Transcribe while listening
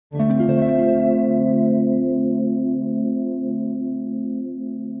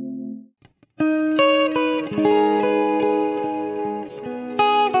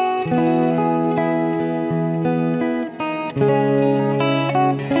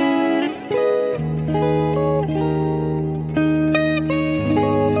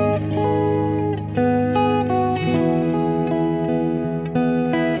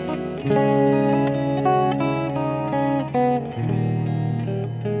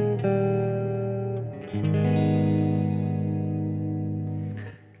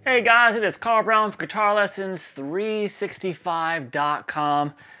Hey guys, it is Carl Brown for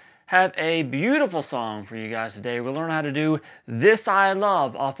GuitarLessons365.com. Have a beautiful song for you guys today. We'll learn how to do This I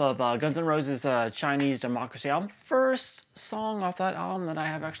Love off of Guns N' Roses' Chinese Democracy album. First song off that album that I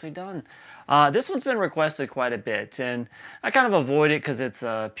have actually done. This one's been requested quite a bit, and I kind of avoid it because it's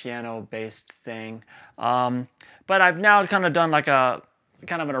a piano-based thing. But I've now kind of done like a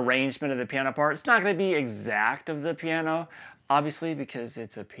kind of an arrangement of the piano part. It's not going to be exact of the piano, obviously, because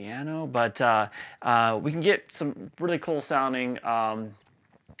it's a piano, but we can get some really cool sounding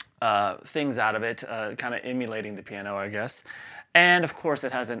things out of it, kind of emulating the piano, I guess. And of course,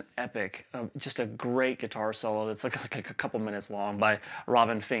 it has an epic, just a great guitar solo that's like a couple minutes long by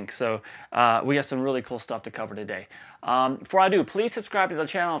Robin Finck. So we got some really cool stuff to cover today. Before I do, please subscribe to the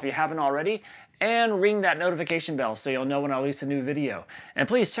channel if you haven't already, and ring that notification bell so you'll know when I release a new video. And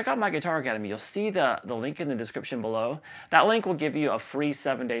please check out my Guitar Academy. You'll see the link in the description below. That link will give you a free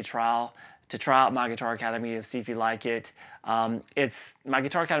 7-day trial to try out my Guitar Academy and see if you like it. My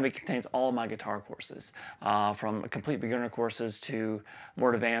Guitar Academy contains all of my guitar courses, from complete beginner courses to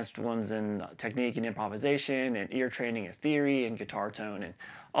more advanced ones in technique and improvisation and ear training and theory and guitar tone and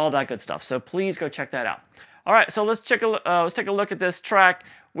all that good stuff. So please go check that out. All right, so let's take a look at this track.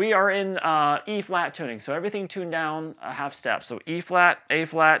 We are in E flat tuning, so everything tuned down a half step. So E flat, A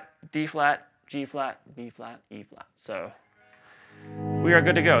flat, D flat, G flat, B flat, E flat. So we are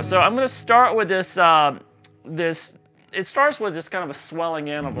good to go. So I'm going to start with this. It starts with this kind of a swelling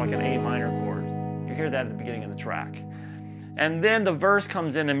in of like an A minor chord. You hear that at the beginning of the track, and then the verse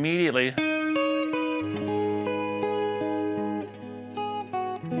comes in immediately.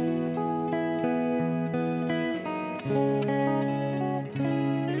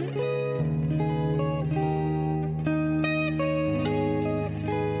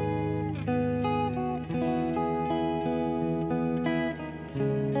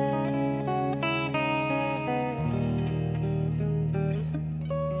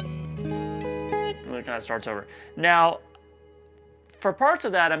 It kind of starts over. Now, for parts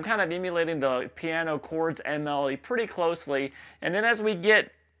of that, I'm kind of emulating the piano chords and melody pretty closely. And then as we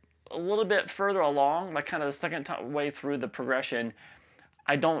get a little bit further along, like kind of the second way through the progression,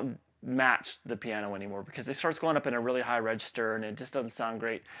 I don't match the piano anymore because it starts going up in a really high register and it just doesn't sound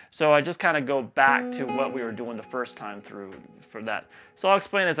great. So I just kind of go back to what we were doing the first time through for that. So I'll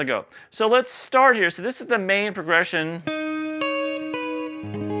explain as I go. So let's start here. So this is the main progression.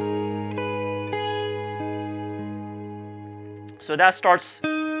 So that starts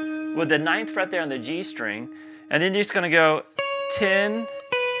with the 9th fret there on the G string, and then you're just going to go 10,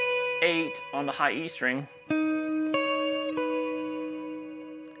 8 on the high E string.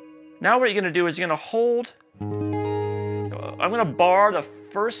 Now what you're going to do is you're going to hold, I'm going to bar the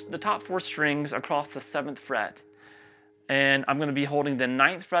top 4 strings across the 7th fret, and I'm going to be holding the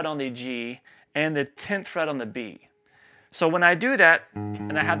 9th fret on the G and the 10th fret on the B. So when I do that,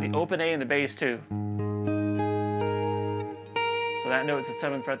 and I have the open A and the bass too, so that note is the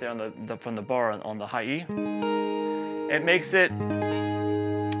 7th fret there on from the bar on the high E. It makes it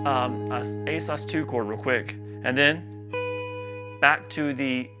a A/2 chord real quick, and then back to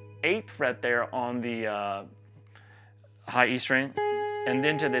the 8th fret there on the high E string, and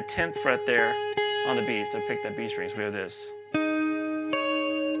then to the 10th fret there on the B. So pick that B string. So we have this.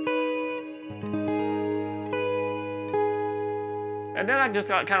 And then I just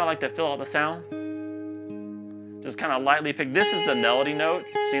got kind of like to fill out the sound. Just kind of lightly pick. This is the melody note,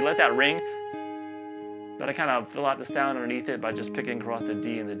 so you let that ring. But I kind of fill out the sound underneath it by just picking across the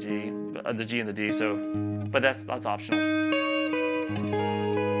D and the G, the G and the D. So, but that's optional.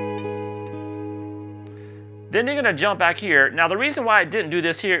 Then you're gonna jump back here. Now the reason why I didn't do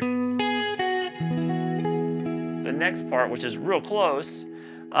this here, the next part, which is real close,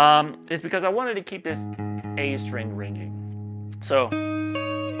 is because I wanted to keep this A string ringing. So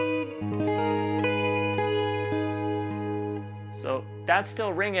that's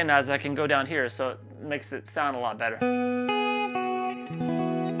still ringing as I can go down here, so it makes it sound a lot better.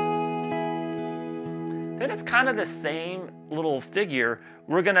 Then it's kind of the same little figure.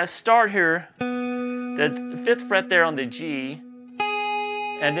 We're gonna start here, the 5th fret there on the G,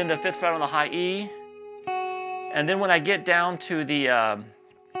 and then the 5th fret on the high E, and then when I get down to the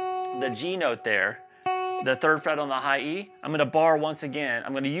G note there, the 3rd fret on the high E, I'm gonna bar once again.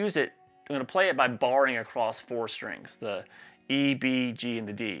 I'm gonna play it by barring across 4 strings, the E, B, G, and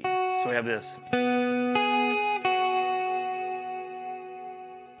the D. So we have this.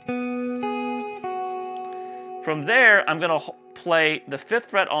 From there, I'm going to play the 5th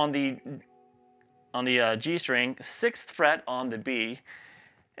fret on the G string, 6th fret on the B,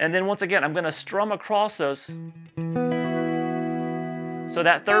 and then once again, I'm going to strum across those. So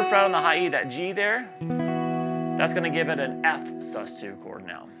that third fret on the high E, that G there, that's going to give it an F sus2 chord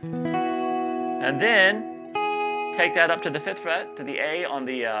now. And then take that up to the 5th fret, to the A on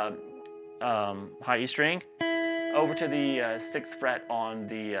the high E string, over to the 6th fret on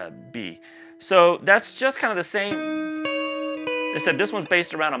the B. So that's just kind of the same. Except this one's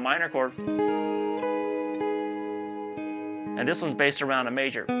based around a minor chord, and this one's based around a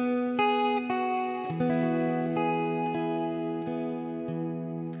major.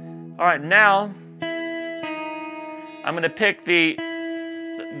 All right, now I'm going to pick the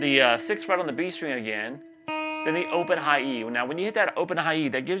 6th fret on the B string again, then the open high E. Now, when you hit that open high E,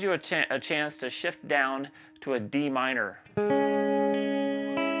 that gives you a chance to shift down to a D minor.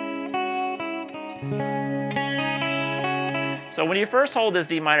 So when you first hold this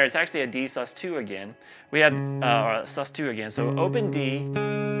D minor, it's actually a D sus2 again. We have sus2 again. So open D,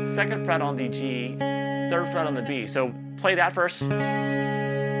 2nd fret on the G, 3rd fret on the B. So play that first,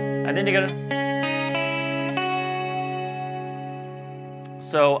 and then you're gonna.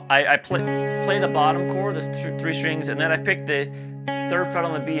 So I play the bottom chord, there's 3 strings, and then I pick the 3rd fret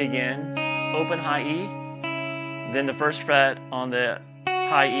on the B again, open high E, then the 1st fret on the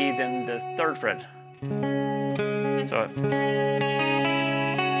high E, then the 3rd fret. So,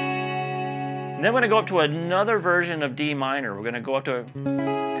 and then we're going to go up to another version of D minor. We're going to go up to,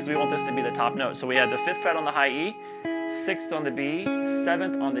 because we want this to be the top note. So we have the 5th fret on the high E, 6th on the B,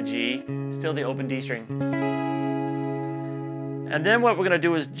 7th on the G, still the open D string. And then what we're going to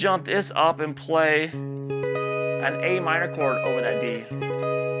do is jump this up and play an A minor chord over that D.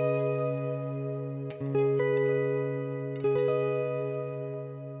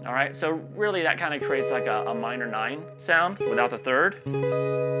 All right, so really that kind of creates like a minor 9 sound without the 3rd.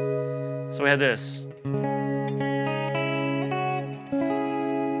 So we have this.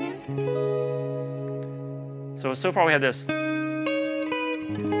 So far we have this.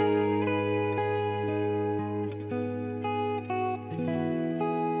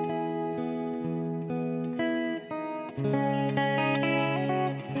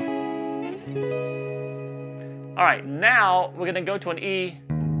 All right, now we're going to go to an E.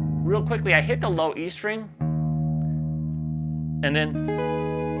 Real quickly, I hit the low E string, and then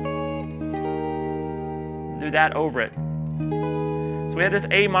do that over it. So we have this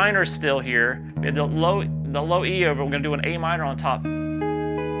A minor still here. We have the low E over. We're going to do an A minor on top. So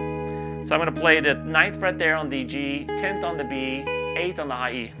I'm going to play the 9th fret there on the G, 10th on the B, 8th on the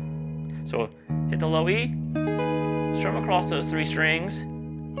high E. So hit the low E, strum across those 3 strings,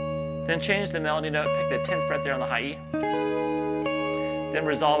 then change the melody note, pick the 10th fret there on the high E, then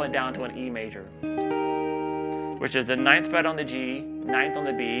resolve it down to an E major, which is the 9th fret on the G, 9th on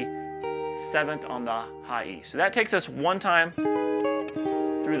the B, 7th on the high E. So that takes us one time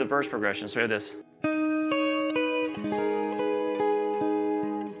through the verse progression. So we have this.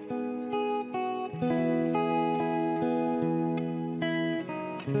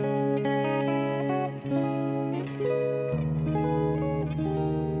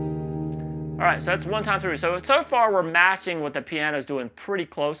 All right, so that's one time through. So far we're matching what the piano is doing pretty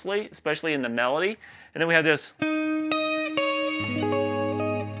closely, especially in the melody. And then we have this.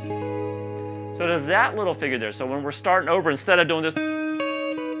 So there's that little figure there. So when we're starting over, instead of doing this,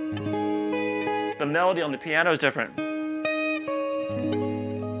 the melody on the piano is different.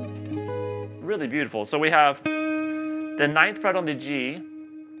 Really beautiful. So we have the 9th fret on the G,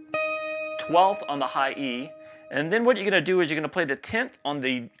 12th on the high E, and then what you're going to do is you're going to play the 10th on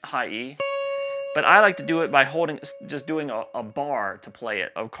the high E. But I like to do it by just doing a bar to play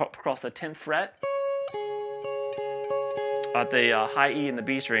it across the 10th fret at the high E and the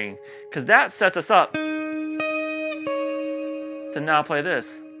B string, because that sets us up to now play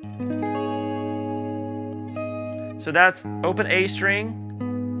this. So that's open A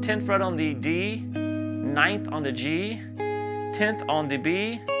string, 10th fret on the D, 9th on the G, 10th on the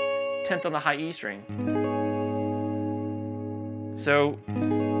B, 10th on the high E string. So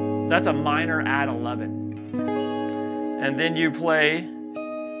that's a minor add 11. And then you play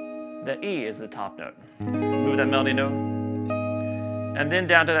the E as the top note. Move that melody note. And then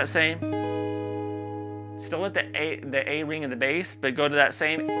down to that same, still at the A ring in the bass, but go to that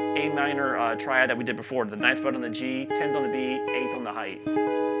same A minor triad that we did before. The 9th fret on the G, 10th on the B, 8th on the high E.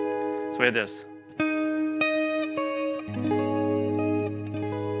 So we have this.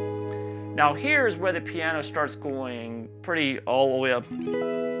 Now here's where the piano starts going pretty all the way up.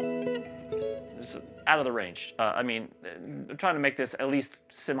 It's out of the range. I mean, I'm trying to make this at least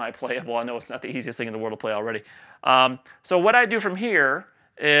semi-playable. I know it's not the easiest thing in the world to play already. So what I do from here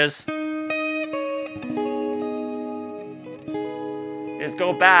is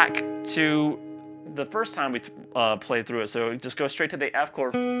go back to the first time we played through it. So just go straight to the F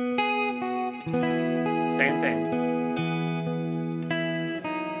chord. Same thing.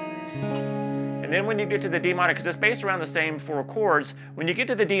 And then when you get to the D minor, because it's based around the same 4 chords, when you get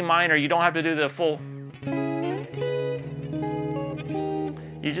to the D minor, you don't have to do the full.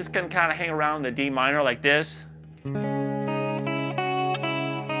 You just can kind of hang around the D minor like this.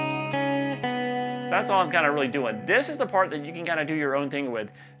 That's all I'm kind of really doing. This is the part that you can kind of do your own thing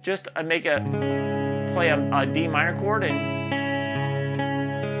with. Just play a D minor chord and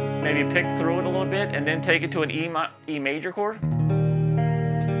maybe pick through it a little bit, and then take it to an E major chord.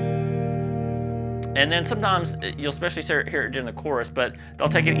 And then sometimes you'll especially hear it during the chorus, but they'll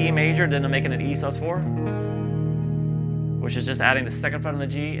take an E major, then they'll make it an E sus4, which is just adding the second fret on the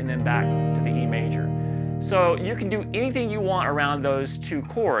G and then back to the E major. So you can do anything you want around those 2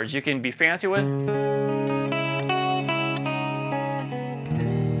 chords. You can be fancy with.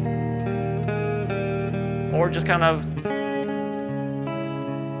 Or just kind of.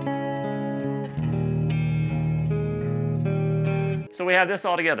 So we have this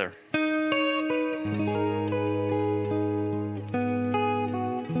all together.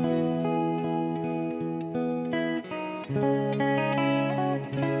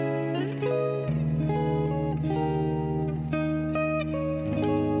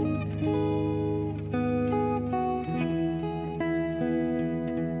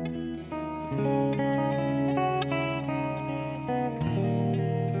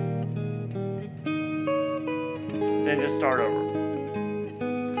 Then just start over.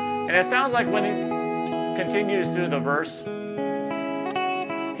 And it sounds like when he continues through the verse,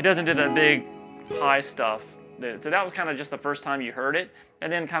 he doesn't do that big high stuff. So that was kind of just the first time you heard it. And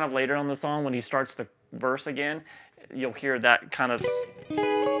then kind of later on the song, when he starts the verse again, you'll hear that kind of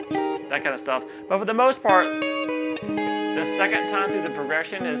stuff. But for the most part, the second time through the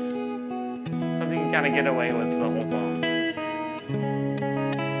progression is something you can kind of get away with the whole song.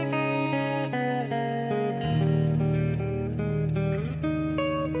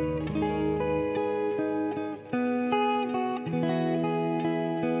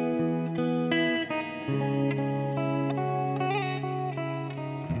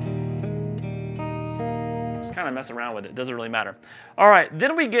 Kind of mess around with it, doesn't really matter. All right,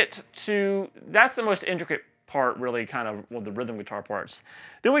 then we get to, that's the most intricate part, really, kind of, well, the rhythm guitar parts.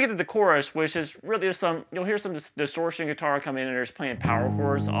 Then we get to the chorus, which is really you'll hear some distortion guitar come in, and there's playing power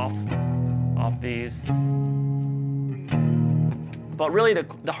chords off these. But really,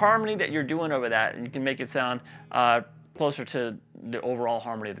 the harmony that you're doing over that, and you can make it sound closer to the overall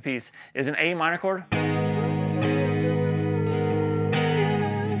harmony of the piece, is an A minor chord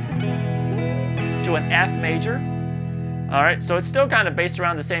to an F major. All right, so it's still kind of based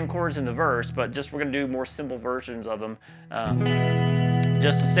around the same chords in the verse, but just we're going to do more simple versions of them.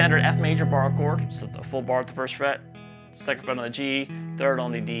 Just a standard F major bar chord, so it's a full bar at the first fret, second fret on the G, third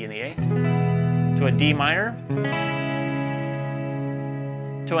on the D and the A, to a D minor,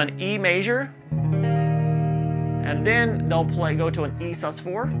 to an E major, and then they'll go to an E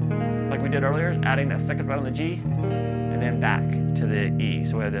sus4, like we did earlier, adding that second fret on the G, and then back to the E.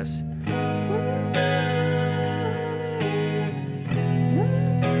 So we have this.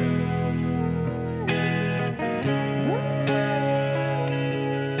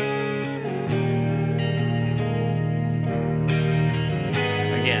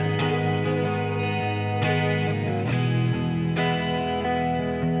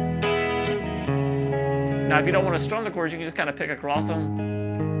 Now, if you don't want to strum the chords, you can just kind of pick across them.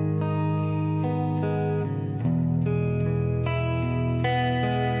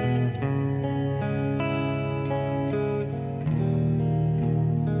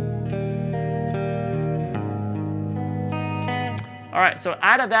 All right, so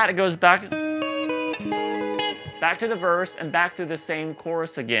out of that, it goes back to the verse and back through the same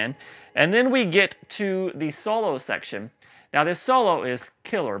chorus again. And then we get to the solo section. Now this solo is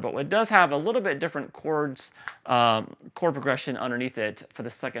killer, but it does have a little bit different chords, chord progression underneath it for the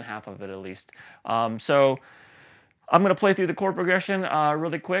second half of it at least. So I'm going to play through the chord progression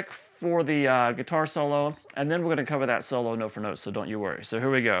really quick for the guitar solo, and then we're going to cover that solo note for note, so don't you worry. So here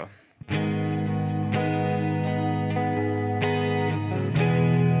we go.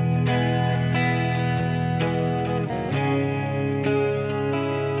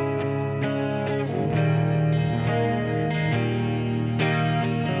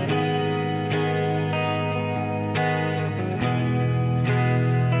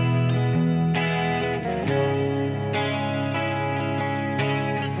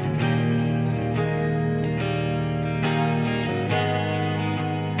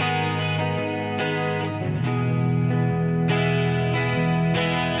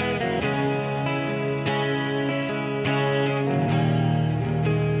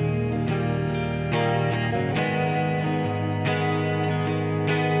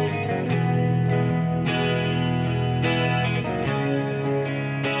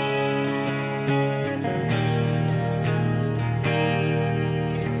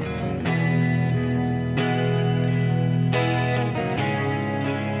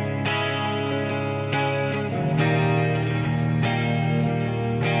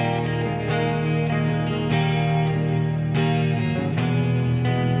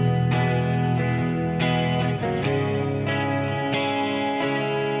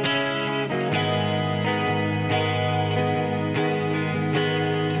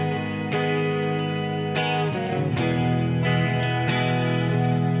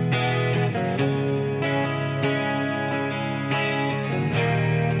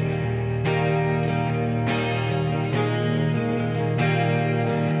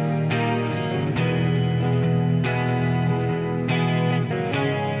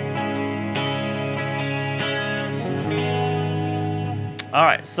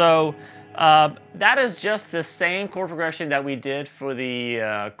 right, so that is just the same chord progression that we did for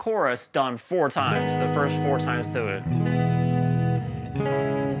the chorus done 4 times, the first 4 times to it.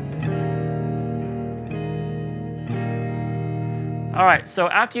 All right, so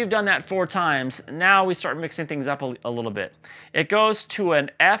after you've done that 4 times, now we start mixing things up a little bit. It goes to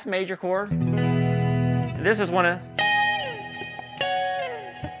an F major chord. This is one of...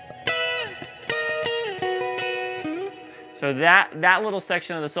 So that little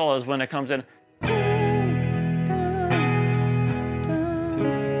section of the solo is when it comes in.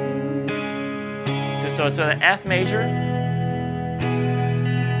 So it's an F major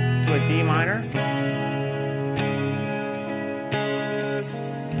to a D minor.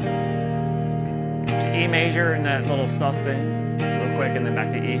 To E major and that little sus thing real quick, and then back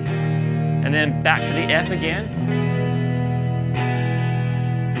to E. And then back to the F again.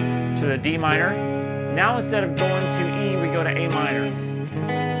 To the D minor. Now instead of going to E, we go to A minor.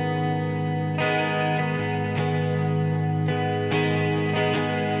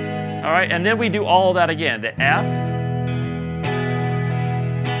 All right, and then we do all of that again. The F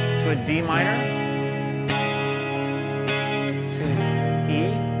to a D minor, to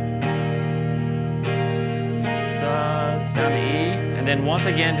E, sus, down to E, and then once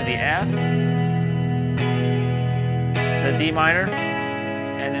again to the F, the D minor,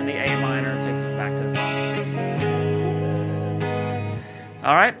 and then the A minor takes us back to the song.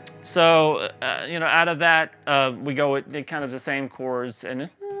 All right, so you know, out of that we go with kind of the same chords, and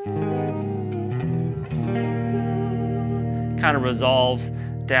kind of resolves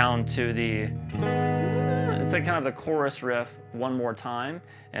down to the, it's like kind of the chorus riff one more time,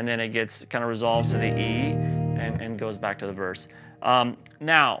 and then it gets kind of resolves to the E and goes back to the verse.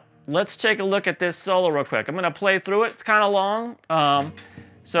 Now, let's take a look at this solo real quick. I'm going to play through it. It's kind of long.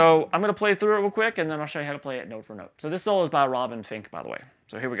 So I'm going to play through it real quick, and then I'll show you how to play it note for note. So this solo is by Robin Finck, by the way.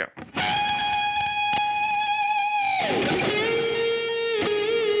 So here we go.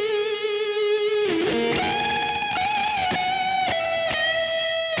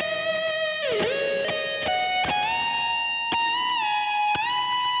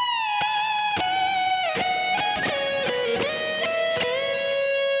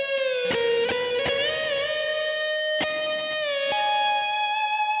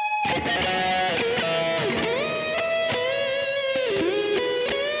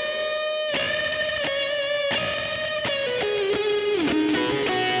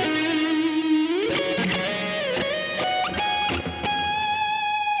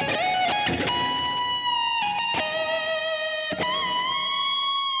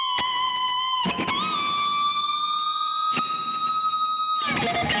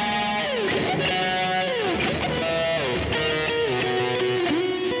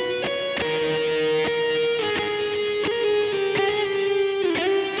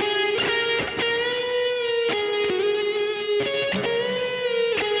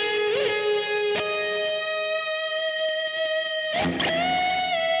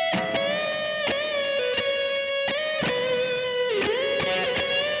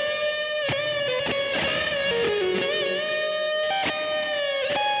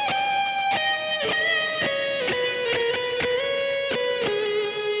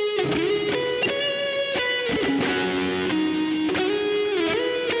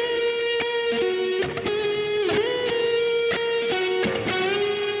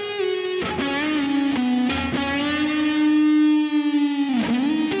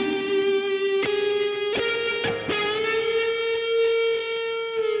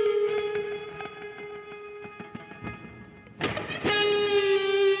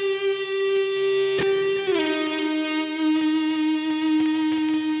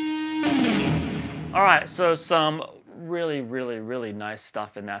 All right, so some really nice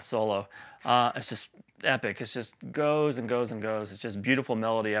stuff in that solo. It's just epic. It just goes and goes and goes. It's just beautiful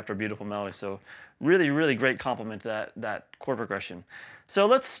melody after beautiful melody. So really great compliment to that chord progression. So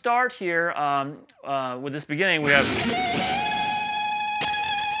let's start here with this beginning. We have,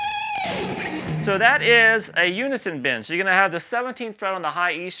 so that is a unison bend. So you're gonna have the 17th fret on the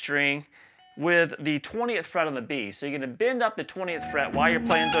high E string with the 20th fret on the B. So you're gonna bend up the 20th fret while you're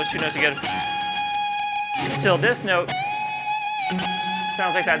playing those two notes together until this note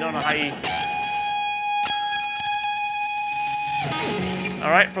sounds like that note on the high E. All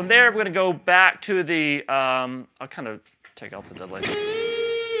right, from there we're gonna go back to the, I'll kind of take out the delay.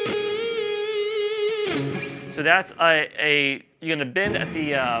 So that's you're gonna bend at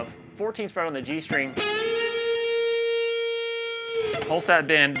the 14th fret on the G string, pulse that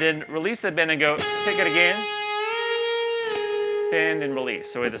bend, then release the bend and go pick it again, bend and release.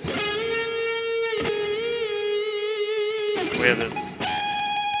 So we have this.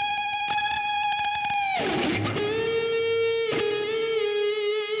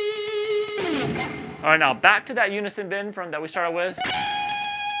 All right, now back to that unison bend from that we started with.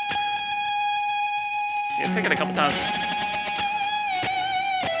 You can pick it a couple times.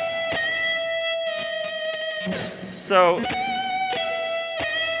 So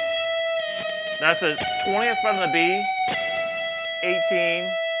that's a 20th fret on the B, 18,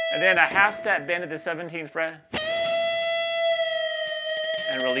 and then a half step bend at the 17th fret,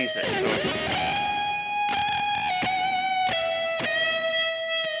 and release it. So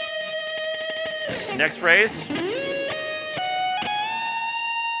next phrase.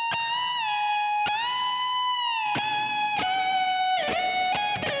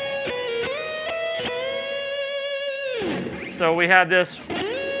 So we have this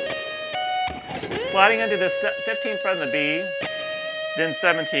sliding into the 15th fret on the B, then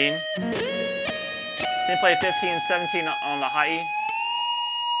 17, then play 15, 17 on the high E,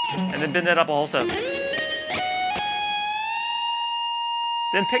 and then bend it up a whole step.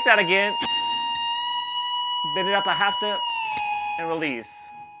 Then pick that again, bend it up a half step, and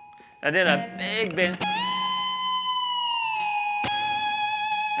release. And then a big bend,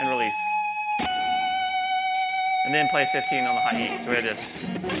 and release. And then play 15 on the high E. So we have this.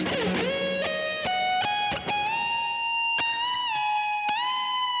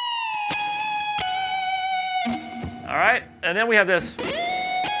 All right, and then we have this.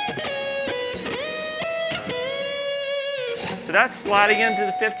 So that's sliding into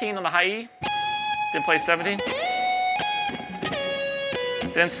the 15 on the high E, then play 17.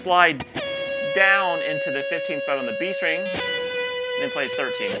 Then slide down into the 15th fret on the B string, then play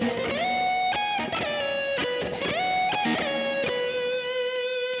 13.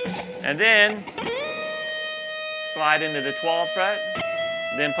 And then slide into the 12th fret,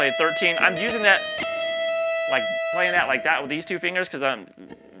 then play 13. I'm using that, like playing that like that with these two fingers because I'm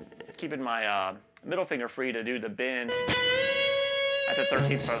keeping my middle finger free to do the bend at the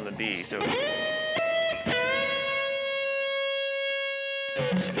 13th fret on the B. So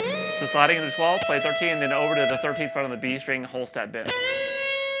sliding into 12, play 13, then over to the 13th fret on the B string, whole step bend.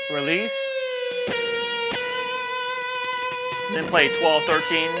 Release. Then play 12,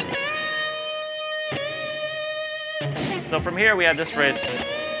 13. So from here we have this phrase.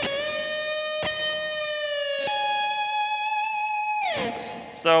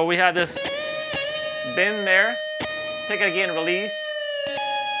 So we have this bend there, pick it again, release.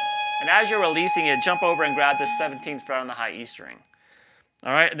 And as you're releasing it, jump over and grab the 17th fret on the high E string.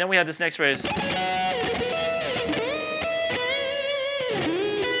 All right, and then we have this next phrase.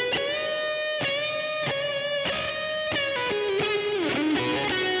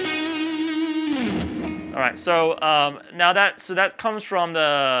 All right, so now that comes from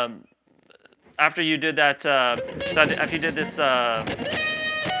the after you did that. So after you did this.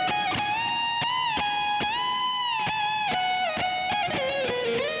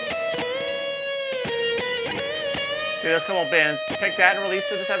 Do those couple bends, pick that and release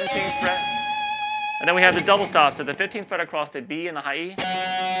to the 17th fret. And then we have the double stops at the 15th fret across the B and the high E.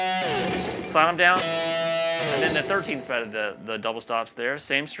 Slide them down. And then the 13th fret of the double stops there,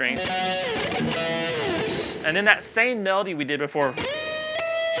 same strings. And then that same melody we did before.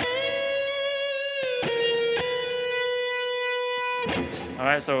 All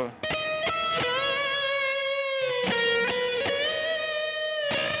right, so.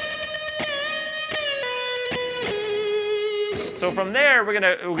 So from there,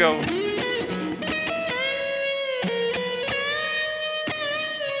 we'll go.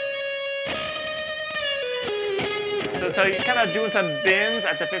 So you're kind of doing some bends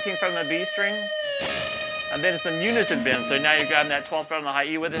at the 15th fret on the B string, and then some unison bends. So now you're grabbing that 12th fret on the high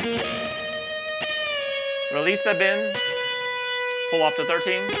E with it. Release the bend, pull off to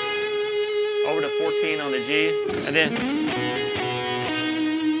 13, over to 14 on the G, and then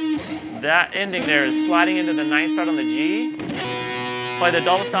that ending there is sliding into the 9th fret on the G. Play the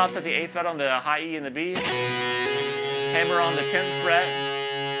double stops at the 8th fret on the high E and the B. Hammer on the 10th fret.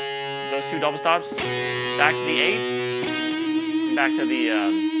 Those two double stops. Back to the 8ths. Back to the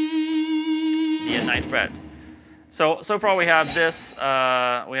 9th fret. So far we have this. We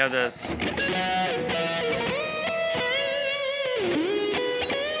have this.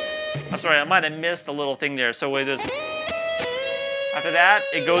 I'm sorry, I might have missed a little thing there. So with this. After that,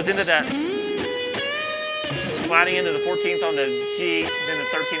 it goes into that. Sliding into the 14th on the G, then the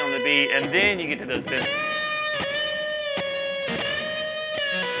 13 on the B, and then you get to those bends.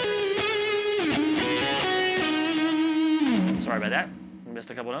 Sorry about that. Missed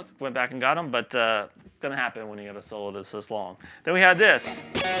a couple notes. Went back and got them, but it's going to happen when you get a solo that's this long. Then we have this.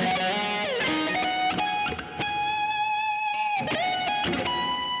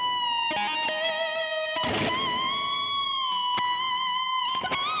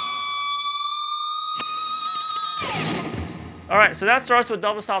 All right, so that starts with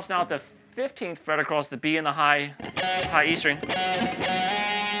double stops now at the 15th fret across the B and the high E string.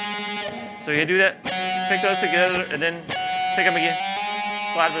 So you do that, pick those together, and then pick them again,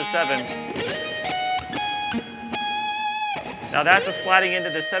 slide to the 7. Now that's a sliding into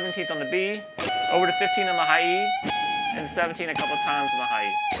the 17th on the B, over to 15 on the high E, and 17 a couple of times on the high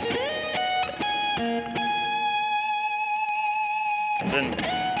E. And then,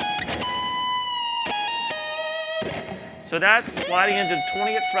 so that's sliding into the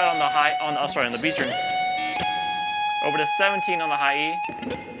 20th fret on the on the B string, over to 17 on the high E.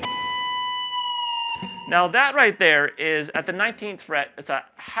 Now that right there is at the 19th fret. It's a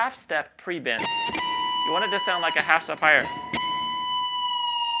half step pre-bend. You want it to sound like a half step higher,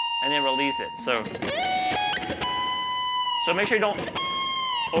 and then release it. So make sure you don't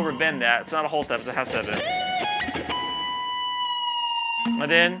overbend that. It's not a whole step, it's a half step bend.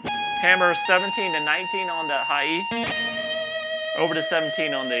 And then hammer 17 to 19 on the high E, over to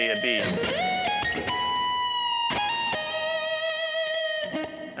 17 on the B.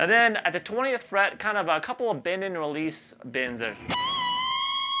 And then at the 20th fret, kind of a couple of bend and release bends there.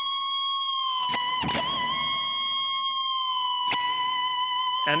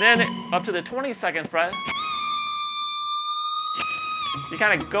 And then up to the 22nd fret, you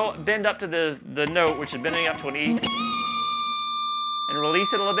kind of bend up to the note, which is bending up to an E, and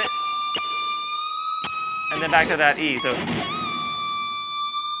release it a little bit, and then back to that E. So,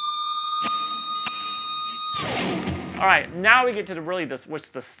 all right, now we get to what's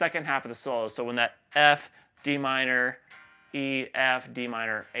the second half of the solo. So when that F, D minor, E, F, D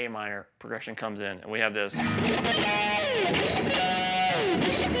minor, A minor progression comes in, and we have this.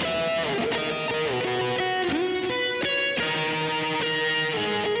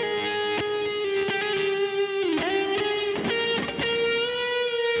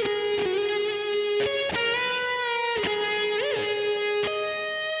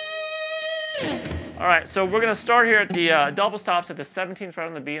 All right, so we're going to start here at the double stops at the 17th fret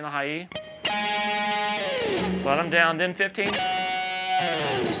on the B and the high E. Slide them down, then 15,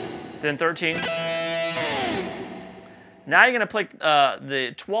 then 13. Now you're going to play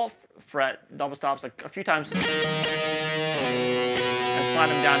the 12th fret double stops a few times and slide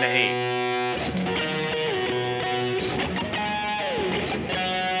them down to 8.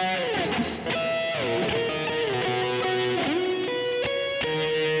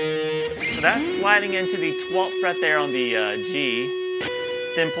 That's sliding into the 12th fret there on the G.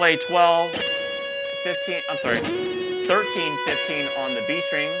 Then play 13, 15 on the B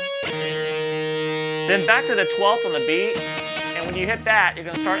string. Then back to the 12th on the B. And when you hit that, you're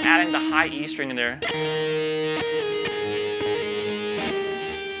going to start adding the high E string in there. You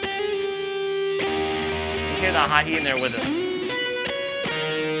hear the high E in there with it.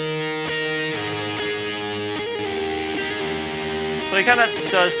 So he kind of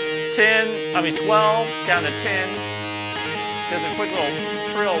does 12 down to 10. Does a quick little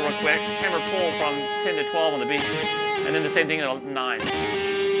trill real quick. Hammer pull from 10 to 12 on the B. And then the same thing at 9. There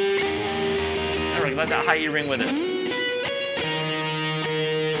we go, let that high E ring with it.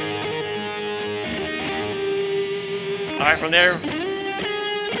 All right, from there.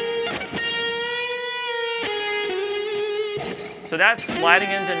 So that's sliding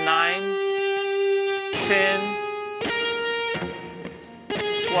into 9, 10,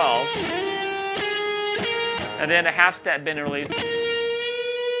 12, and then a half step bend and release.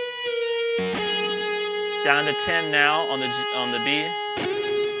 Down to 10 now on the B.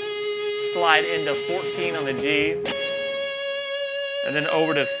 Slide into 14 on the G, and then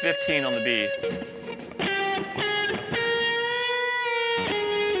over to 15 on the B.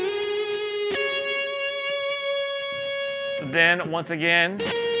 Then once again,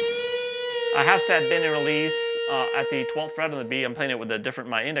 a half step bend and release. At the 12th fret on the B, I'm playing it with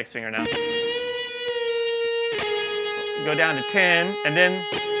my index finger now. Go down to 10, and then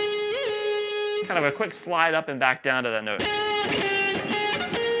kind of a quick slide up and back down to that note.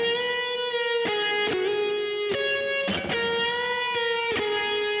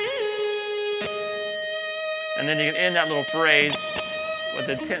 And then you can end that little phrase with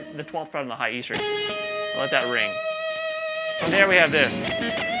the 12th fret on the high E string. Let that ring. From there we have this.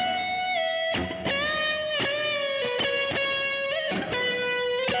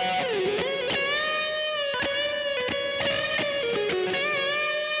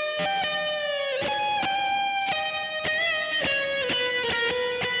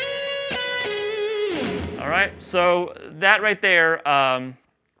 All right, so that right there,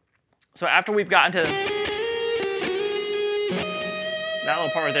 so after we've gotten to that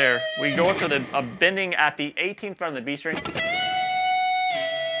little part right there, we go up to the bending at the 18th fret on the B string,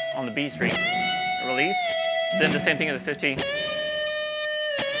 on the B string, release, Then the same thing at the 15.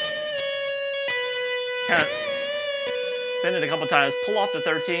 Kind of bend it a couple times, pull off the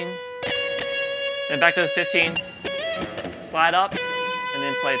 13, then back to the 15, slide up, and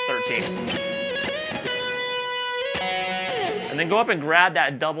then play 13. And then go up and grab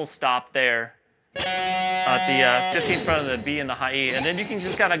that double stop there at the 15th fret of the B and the high E, and then you can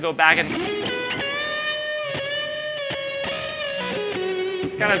just kind of go back and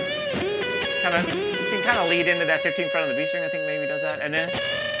kind of you can kind of lead into that 15th fret on the B string. I think maybe does that, and then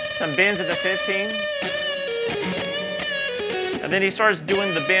some bends at the 15, and then he starts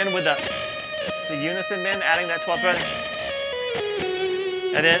doing the bend with the unison bend, adding that 12th fret,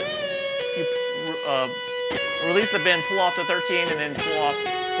 and then you release the bend, pull off the 13, and then pull off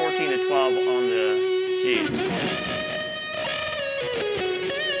 14 to 12 on the G.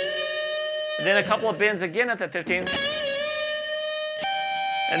 And then a couple of bends again at the 15.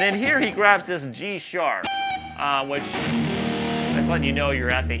 And then here he grabs this G sharp, which is letting you know you're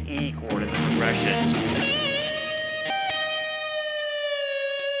at the E chord in the progression.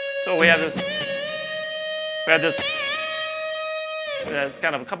 So we have this, it's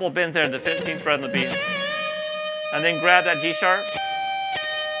kind of a couple of bends there at the 15th fret on the B. And then grab that G sharp,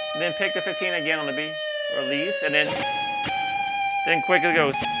 and then pick the 15 again on the B, release, and then quickly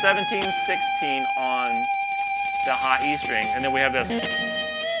go 17, 16 on the high E string, and then we have this.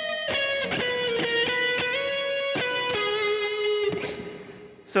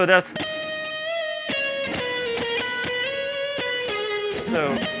 So that's,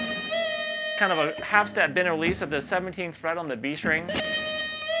 so kind of a half step bend and release at the 17th fret on the B string,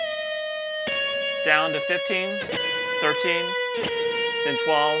 down to 15, 13, then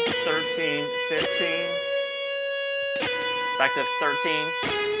 12, 13, 15, back to 13,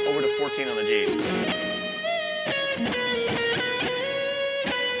 over to 14 on the G.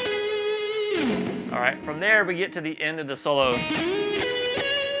 All right, from there we get to the end of the solo.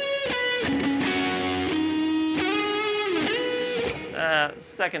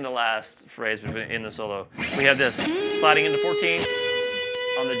 Second to last phrase in the solo. We have this, sliding into 14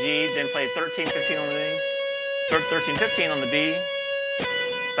 on the G, then play 13, 15 on the B, 13, 15 on the B,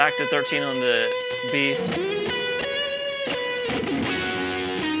 back to 13 on the B.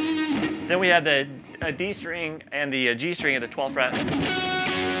 Then we have the D string and the G string at the 12th fret.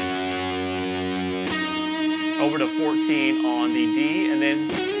 Over to 14 on the D, and then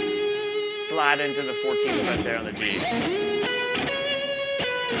slide into the 14th fret there on the G.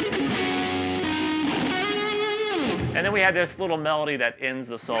 And then we have this little melody that ends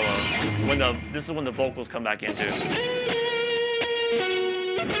the solo. This is when the vocals come back into.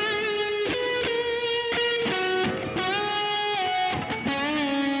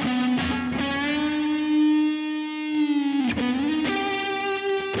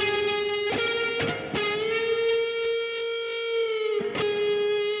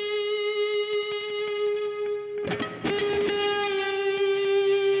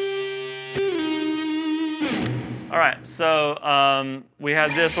 All right, so we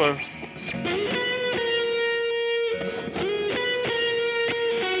have this one.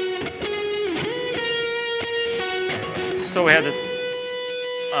 So we have this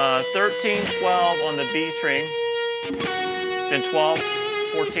 13, 12 on the B string, then 12,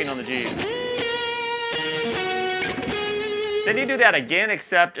 14 on the G. Then you do that again,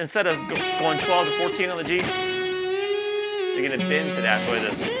 except instead of going 12 to 14 on the G, you're going to bend to that, so like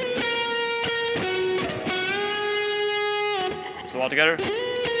this. So all together.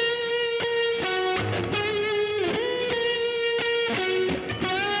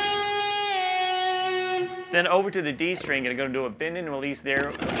 Then over to the D string, and I'm going to do a bend and release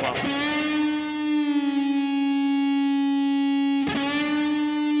there as well.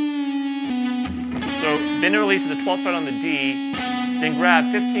 So bend and release at the 12th fret on the D, then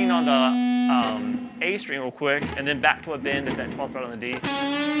grab 15 on the A string real quick, and then back to a bend at that 12th fret on the D.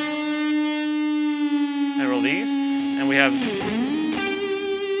 And release, and we have,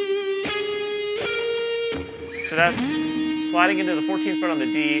 so that's sliding into the 14th fret on the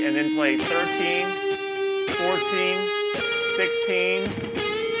D, and then play 13, 14, 16,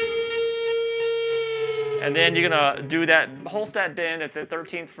 and then you're gonna do that whole step bend at the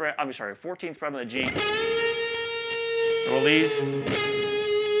 13th fret, 14th fret on the G. Release,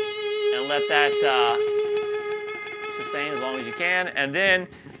 and let that sustain as long as you can, and then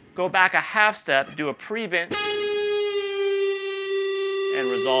go back a half step, do a pre-bend, and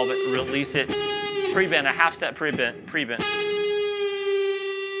resolve it, release it, pre-bend, a half step pre-bend,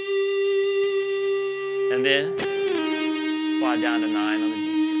 and then slide down to 9 on the G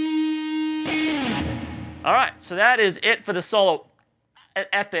string. All right, so that is it for the solo. an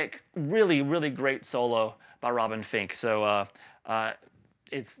epic, really, really great solo by Robin Finck. So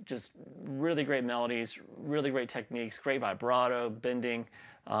it's just really great melodies, really great techniques, great vibrato, bending.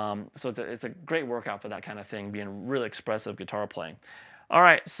 So it's a great workout for that kind of thing, being really expressive guitar playing. All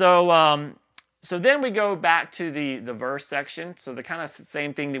right, so then we go back to the verse section. So the kind of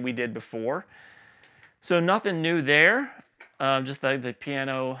same thing that we did before. So nothing new there, just the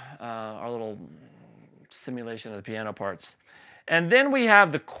piano, our little simulation of the piano parts. And then we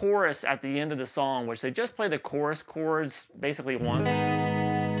have the chorus at the end of the song, which they just play the chorus chords basically once.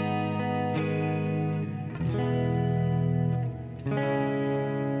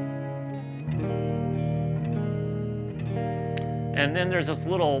 And then there's this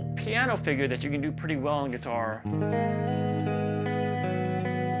little piano figure that you can do pretty well on guitar.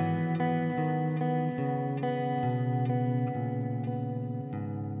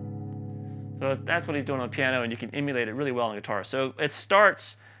 So that's what he's doing on the piano, and you can emulate it really well on guitar. So it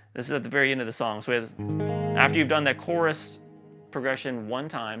starts, this is at the very end of the song. So we have, after you've done that chorus progression one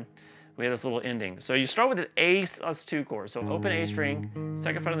time, we have this little ending. So you start with an A sus2 chord. So open A string,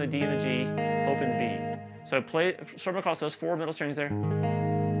 second fret on the D and the G, open B. So strum across those 4 middle strings there,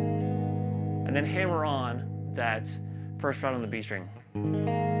 and then hammer on that first fret on the B string.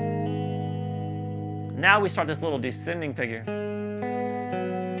 Now we start this little descending figure.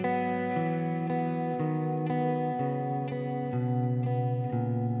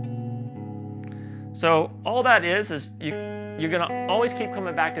 So all that is you're gonna always keep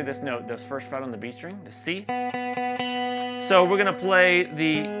coming back to this note, this first fret on the B string, the C. So we're gonna play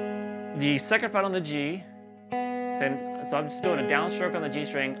the second fret on the G, so I'm just doing a downstroke on the G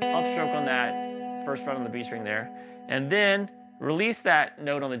string, upstroke on that first fret on the B string there, and then release that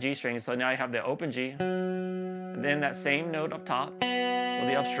note on the G string. So now I have the open G, and then that same note up top with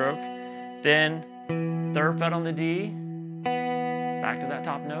the upstroke, then third fret on the D, back to that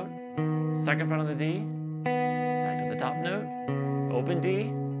top note, second fret on the D, back to the top note, open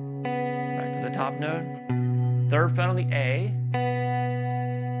D, back to the top note, third fret on the A,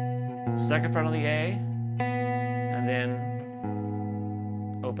 second fret on the A, and then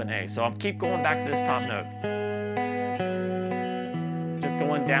open A. So I'll keep going back to this top note, just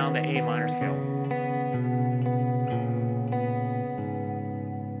going down the A minor scale.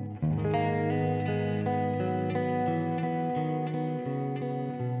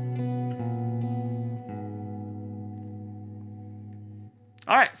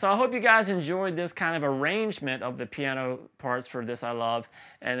 All right, so I hope you guys enjoyed this kind of arrangement of the piano parts for This I Love,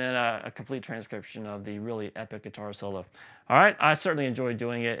 and then a complete transcription of the really epic guitar solo. All right, I certainly enjoyed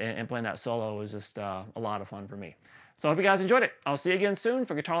doing it, and playing that solo was just a lot of fun for me. So I hope you guys enjoyed it. I'll see you again soon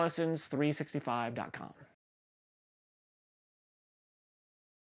for guitarlessons365.com.